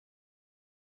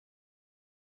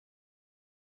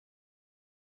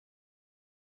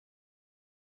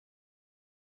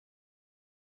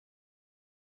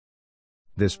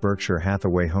This Berkshire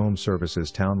Hathaway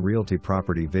HomeServices Towne Realty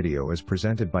property video is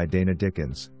presented by Dana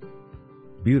Dickens.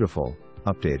 Beautiful,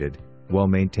 updated,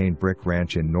 well-maintained brick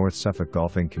ranch in North Suffolk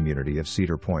golfing community of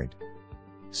Cedar Point.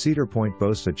 Cedar Point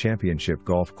boasts a championship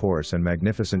golf course and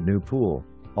magnificent new pool,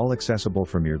 all accessible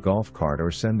from your golf cart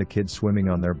or send the kids swimming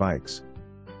on their bikes.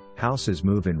 House is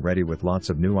move-in ready with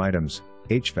lots of new items: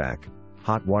 HVAC,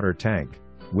 hot water tank,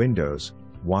 windows,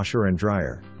 washer and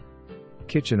dryer.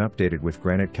 Kitchen updated with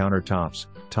granite countertops,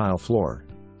 tile floor.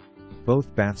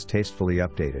 Both baths tastefully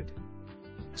updated.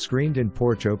 Screened-in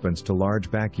porch opens to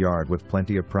large backyard with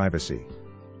plenty of privacy.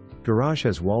 Garage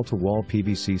has wall-to-wall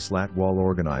PVC slat wall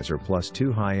organizer plus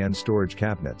 2 high-end storage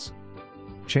cabinets.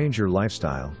 Change your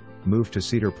lifestyle, move to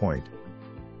Cedar Point.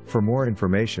 For more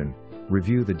information,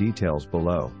 review the details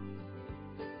below.